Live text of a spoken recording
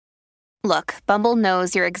Look, Bumble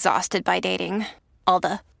knows you're exhausted by dating. All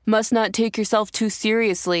the must not take yourself too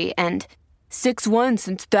seriously and 6'1"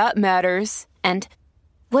 since that matters. And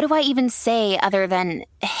what do I even say other than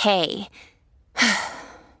hey?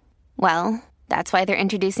 Well, that's why they're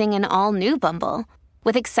introducing an all-new Bumble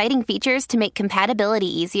with exciting features to make compatibility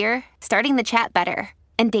easier, starting the chat better,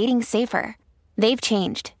 and dating safer. They've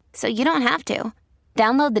changed, so you don't have to.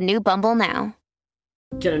 Download the new Bumble now.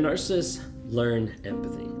 Can a narcissist learn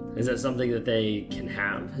empathy? Is that something that they can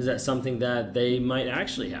have? Is that something that they might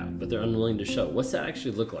actually have, but they're unwilling to show? What's that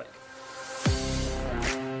actually look like?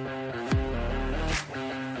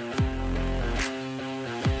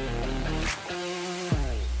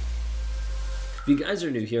 If you guys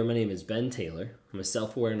are new here, my name is Ben Taylor. I'm a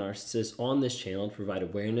self-aware narcissist on this channel to provide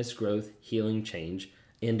awareness, growth, healing, change,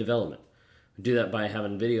 and development. We do that by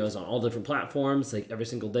having videos on all different platforms, like every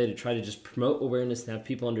single day, to try to just promote awareness and have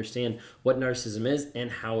people understand what narcissism is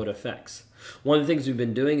and how it affects. One of the things we've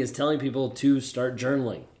been doing is telling people to start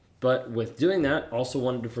journaling. But with doing that, also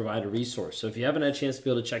wanted to provide a resource. So if you haven't had a chance to be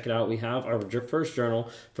able to check it out, we have our first journal,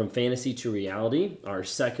 From Fantasy to Reality, our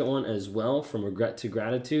second one as well, From Regret to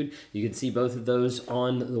Gratitude. You can see both of those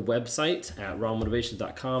on the website at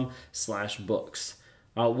rawmotivations.com/books.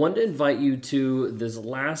 Wanted to invite you to this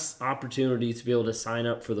last opportunity to be able to sign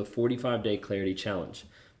up for the 45-day Clarity Challenge,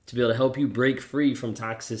 to be able to help you break free from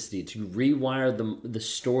toxicity, to rewire the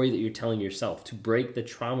story that you're telling yourself, to break the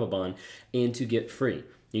trauma bond, and to get free.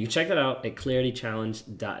 You can check that out at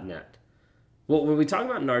claritychallenge.net. Well, when we talk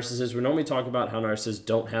about narcissists, we normally talk about how narcissists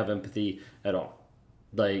don't have empathy at all.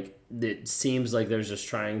 Like, it seems like they're just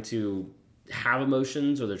trying to have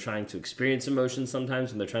emotions, or they're trying to experience emotions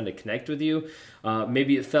sometimes when they're trying to connect with you.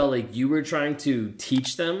 Maybe it felt like you were trying to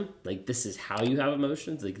teach them, like, this is how you have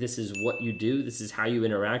emotions, like, this is what you do, this is how you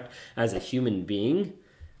interact as a human being.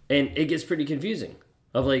 And it gets pretty confusing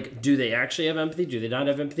of like, do they actually have empathy? Do they not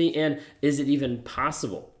have empathy? And is it even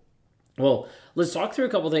possible? Well, let's talk through a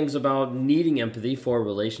couple things about needing empathy for a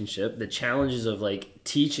relationship, the challenges of like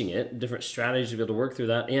teaching it, different strategies to be able to work through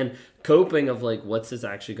that, and coping of like, what's this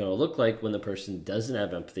actually going to look like when the person doesn't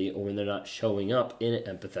have empathy or when they're not showing up in an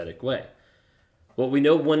empathetic way. Well, we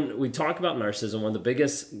know when we talk about narcissism, one of the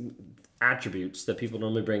biggest attributes that people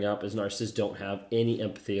normally bring up is narcissists don't have any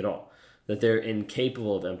empathy at all, that they're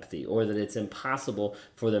incapable of empathy, or that it's impossible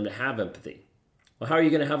for them to have empathy. Well, how are you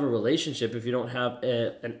going to have a relationship if you don't have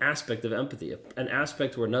an aspect of empathy, an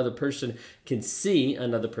aspect where another person can see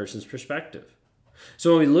another person's perspective?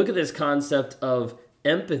 So when we look at this concept of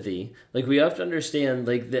empathy, like, we have to understand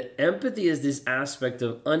like that empathy is this aspect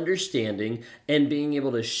of understanding and being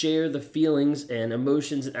able to share the feelings and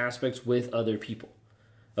emotions and aspects with other people,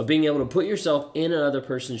 of being able to put yourself in another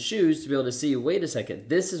person's shoes to be able to see, wait a second,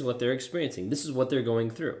 this is what they're experiencing, this is what they're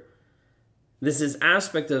going through. This is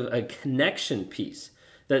aspect of a connection piece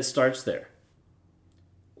that starts there.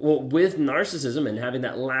 Well, with narcissism and having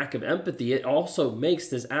that lack of empathy, it also makes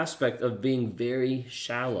this aspect of being very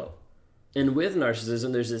shallow. And with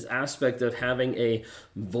narcissism, there's this aspect of having a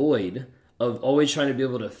void, of always trying to be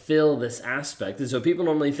able to fill this aspect. And so people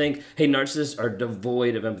normally think, hey, narcissists are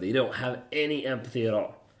devoid of empathy. They don't have any empathy at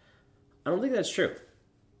all. I don't think that's true.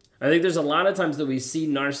 I think there's a lot of times that we see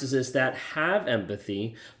narcissists that have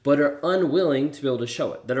empathy, but are unwilling to be able to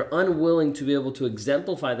show it, that are unwilling to be able to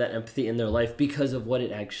exemplify that empathy in their life because of what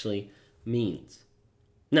it actually means.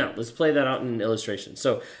 Now, let's play that out in an illustration.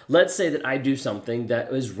 So let's say that I do something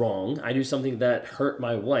that is wrong. I do something that hurt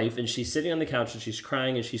my wife, and she's sitting on the couch and she's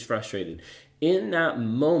crying and she's frustrated. In that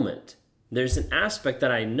moment, there's an aspect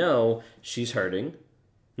that I know she's hurting.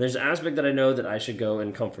 There's an aspect that I know that I should go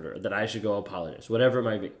and comfort her, that I should go apologize, whatever it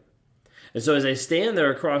might be. And so as I stand there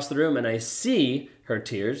across the room and I see her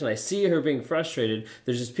tears and I see her being frustrated,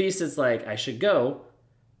 there's this piece that's like, I should go,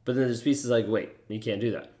 but then there's this piece that's like, wait, you can't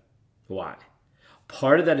do that. Why?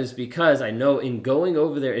 Part of that is because I know in going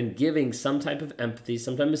over there and giving some type of empathy,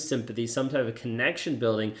 some type of sympathy, some type of connection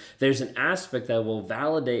building, there's an aspect that will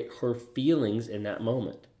validate her feelings in that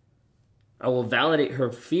moment. I will validate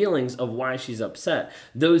her feelings of why she's upset.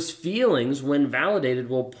 Those feelings, when validated,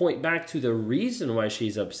 will point back to the reason why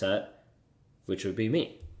she's upset, which would be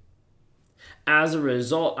me. As a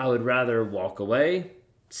result, I would rather walk away,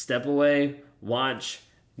 step away, watch,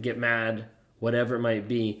 get mad, whatever it might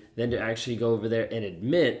be, than to actually go over there and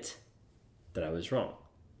admit that I was wrong.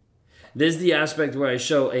 This is the aspect where I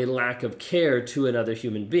show a lack of care to another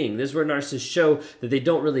human being. This is where narcissists show that they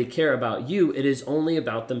don't really care about you. It is only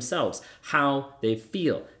about themselves, how they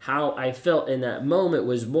feel. How I felt in that moment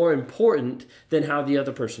was more important than how the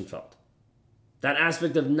other person felt. That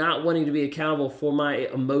aspect of not wanting to be accountable for my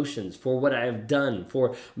emotions, for what I have done,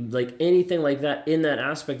 for like anything like that in that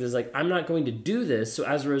aspect is like, I'm not going to do this. So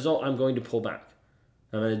as a result, I'm going to pull back.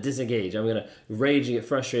 I'm going to disengage. I'm going to rage and get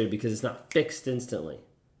frustrated because it's not fixed instantly.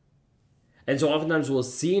 And so oftentimes we'll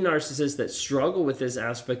see narcissists that struggle with this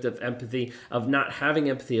aspect of empathy, of not having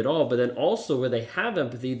empathy at all, but then also where they have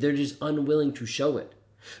empathy, they're just unwilling to show it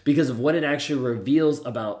because of what it actually reveals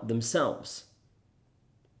about themselves.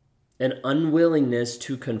 An unwillingness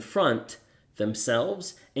to confront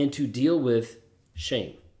themselves and to deal with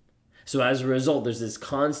shame. So as a result, there's this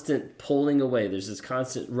constant pulling away. There's this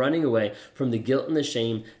constant running away from the guilt and the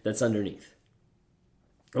shame that's underneath.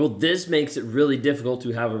 Well, this makes it really difficult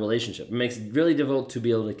to have a relationship. It makes it really difficult to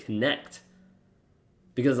be able to connect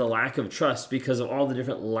because of the lack of trust, because of all the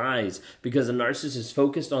different lies, because the narcissist is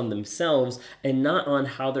focused on themselves and not on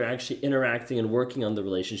how they're actually interacting and working on the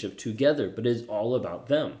relationship together, but it's all about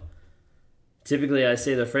them. Typically, I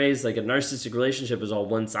say the phrase like a narcissistic relationship is all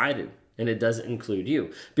one-sided, and it doesn't include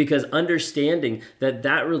you. Because understanding that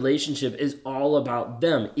that relationship is all about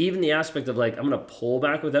them, even the aspect of like, I'm going to pull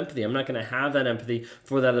back with empathy. I'm not going to have that empathy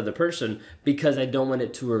for that other person because I don't want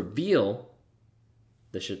it to reveal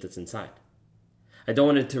the shit that's inside. I don't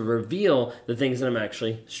want it to reveal the things that I'm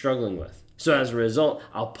actually struggling with. So as a result,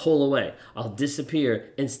 I'll pull away. I'll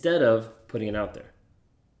disappear instead of putting it out there.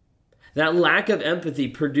 That lack of empathy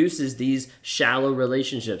produces these shallow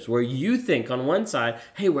relationships where you think on one side,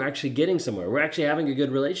 hey, we're actually getting somewhere. We're actually having a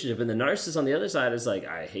good relationship. And the narcissist on the other side is like,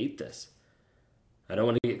 I hate this. I don't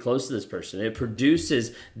want to get close to this person. It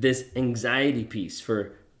produces this anxiety piece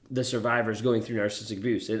for the survivors going through narcissistic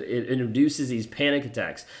abuse. It induces these panic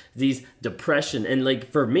attacks, these depression. And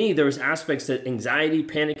like for me, there was aspects that anxiety,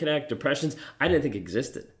 panic attack, depressions, I didn't think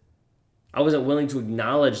existed. I wasn't willing to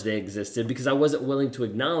acknowledge they existed because I wasn't willing to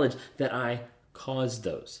acknowledge that I caused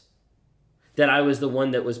those, that I was the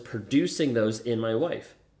one that was producing those in my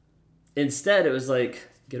wife. Instead, it was like,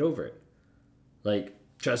 get over it. Like,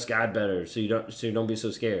 trust God better so you don't be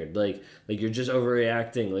so scared. Like you're just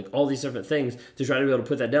overreacting, like all these different things to try to be able to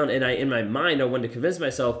put that down. And in my mind, I wanted to convince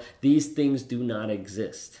myself these things do not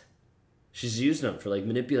exist. She's using them for like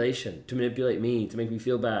manipulation, to manipulate me, to make me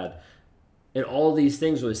feel bad. And all these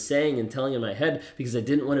things I was saying and telling in my head because I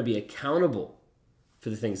didn't want to be accountable for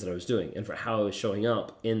the things that I was doing and for how I was showing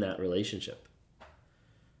up in that relationship.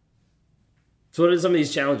 So what are some of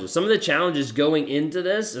these challenges? Some of the challenges going into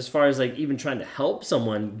this, as far as like even trying to help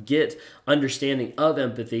someone get understanding of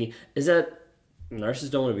empathy, is that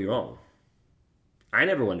narcissists don't want to be wrong. I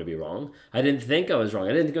never wanted to be wrong. I didn't think I was wrong.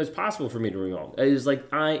 I didn't think it was possible for me to be wrong. It was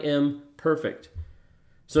like, I am perfect.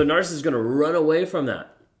 So a narcissist is going to run away from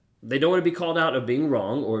that. They don't want to be called out of being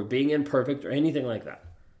wrong or being imperfect or anything like that.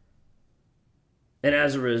 And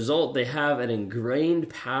as a result, they have an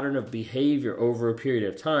ingrained pattern of behavior over a period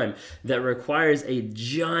of time that requires a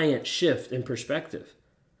giant shift in perspective.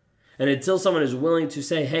 And until someone is willing to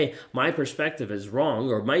say, hey, my perspective is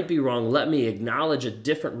wrong or might be wrong, let me acknowledge a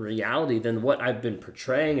different reality than what I've been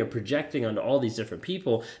portraying or projecting onto all these different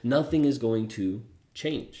people, nothing is going to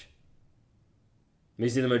change. You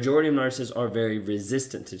see, the majority of narcissists are very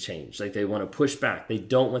resistant to change. Like they want to push back. They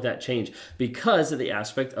don't want that change because of the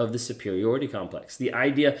aspect of the superiority complex. The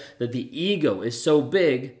idea that the ego is so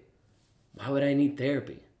big, why would I need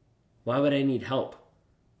therapy? Why would I need help?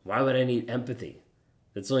 Why would I need empathy?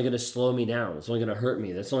 That's only going to slow me down. It's only going to hurt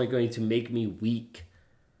me. That's only going to make me weak.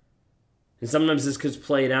 And sometimes this gets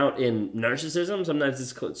played out in narcissism. Sometimes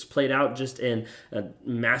this gets played out just in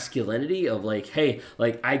masculinity of like, hey,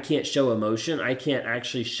 like I can't show emotion. I can't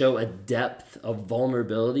actually show a depth of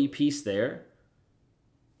vulnerability piece there.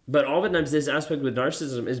 But oftentimes this aspect with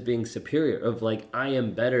narcissism is being superior of like, I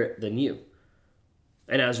am better than you.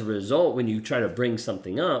 And as a result, when you try to bring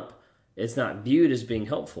something up, it's not viewed as being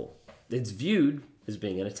helpful. It's viewed as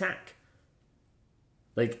being an attack.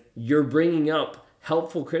 Like you're bringing up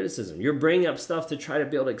helpful criticism. You're bringing up stuff to try to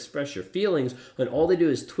be able to express your feelings when all they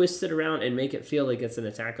do is twist it around and make it feel like it's an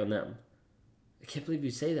attack on them. I can't believe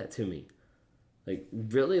you say that to me. Like,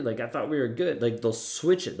 really? Like, I thought we were good. Like, they'll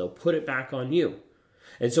switch it. They'll put it back on you.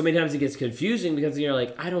 And so many times it gets confusing because you're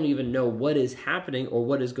like, I don't even know what is happening or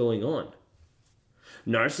what is going on.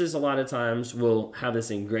 Narcissists a lot of times will have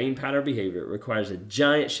this ingrained pattern of behavior. It requires a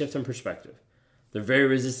giant shift in perspective. They're very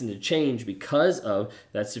resistant to change because of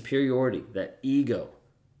that superiority, that ego,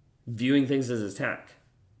 viewing things as an attack.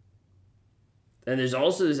 And there's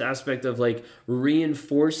also this aspect of like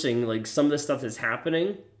reinforcing like some of the stuff that's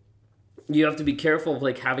happening. You have to be careful of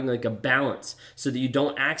like having like a balance so that you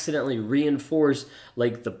don't accidentally reinforce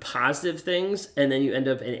like the positive things and then you end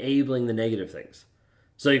up enabling the negative things.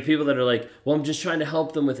 So like people that are like, well, I'm just trying to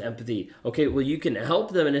help them with empathy. Okay, well, you can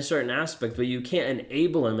help them in a certain aspect, but you can't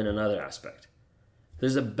enable them in another aspect.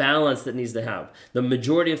 There's a balance that needs to have. The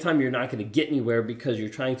majority of the time, you're not going to get anywhere because you're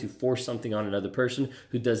trying to force something on another person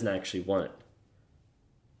who doesn't actually want it.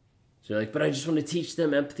 So you're like, but I just want to teach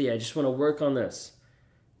them empathy. I just want to work on this.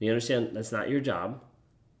 You understand that's not your job.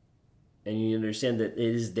 And you understand that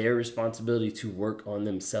it is their responsibility to work on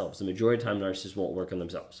themselves. The majority of the time, narcissists won't work on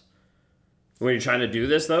themselves. When you're trying to do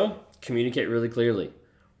this, though, communicate really clearly.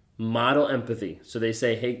 Model empathy. So they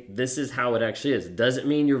say, hey, this is how it actually is. Doesn't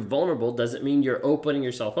mean you're vulnerable. Doesn't mean you're opening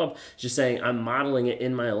yourself up. Just saying, I'm modeling it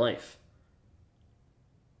in my life.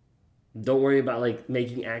 Don't worry about like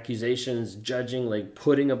making accusations, judging, like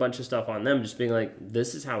putting a bunch of stuff on them. Just being like,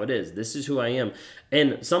 this is how it is. This is who I am.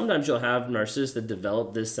 And sometimes you'll have narcissists that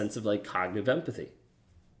develop this sense of like cognitive empathy.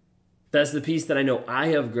 That's the piece that I know I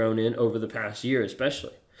have grown in over the past year,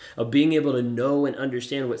 especially. Of being able to know and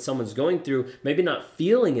understand what someone's going through, maybe not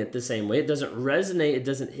feeling it the same way. It doesn't resonate. It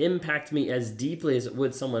doesn't impact me as deeply as it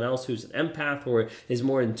would someone else who's an empath or is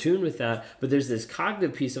more in tune with that. But there's this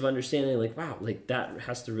cognitive piece of understanding like, wow, like that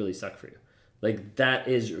has to really suck for you. Like that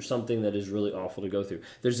is something that is really awful to go through.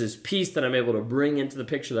 There's this piece that I'm able to bring into the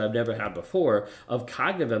picture that I've never had before of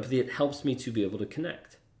cognitive empathy. It helps me to be able to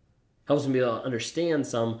connect. Helps me be able to understand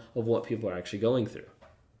some of what people are actually going through.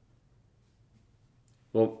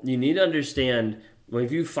 Well, you need to understand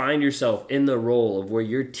if you find yourself in the role of where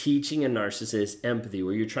you're teaching a narcissist empathy,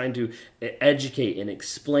 where you're trying to educate and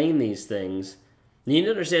explain these things, you need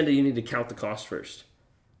to understand that you need to count the cost first.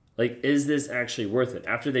 Like, is this actually worth it?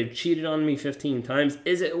 After they've cheated on me 15 times,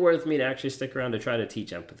 is it worth me to actually stick around to try to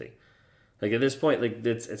teach empathy? Like, at this point, like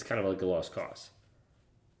it's kind of like a lost cause.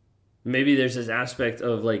 Maybe there's this aspect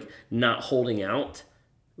of like not holding out,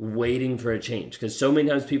 waiting for a change, because so many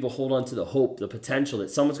times people hold on to the hope, the potential that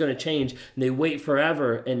someone's going to change, and they wait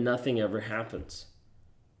forever and nothing ever happens.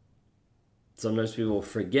 Sometimes people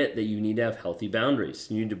forget that you need to have healthy boundaries.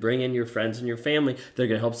 You need to bring in your friends and your family. They're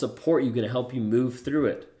going to help support you, going to help you move through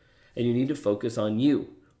it. And you need to focus on you.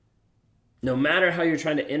 No matter how you're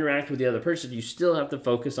trying to interact with the other person, you still have to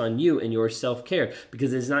focus on you and your self-care,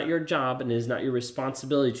 because it's not your job and it is not your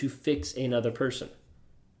responsibility to fix another person.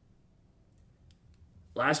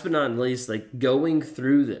 Last but not least, like going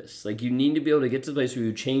through this, like you need to be able to get to the place where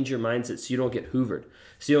you change your mindset so you don't get hoovered,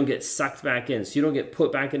 so you don't get sucked back in, so you don't get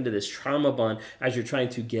put back into this trauma bond as you're trying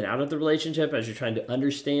to get out of the relationship, as you're trying to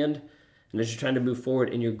understand, and as you're trying to move forward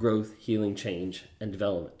in your growth, healing, change, and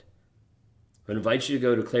development. I invite you to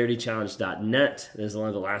go to claritychallenge.net. There's one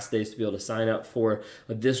of the last days to be able to sign up for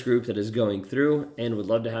this group that is going through, and would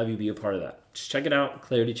love to have you be a part of that. Just check it out,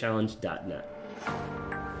 claritychallenge.net.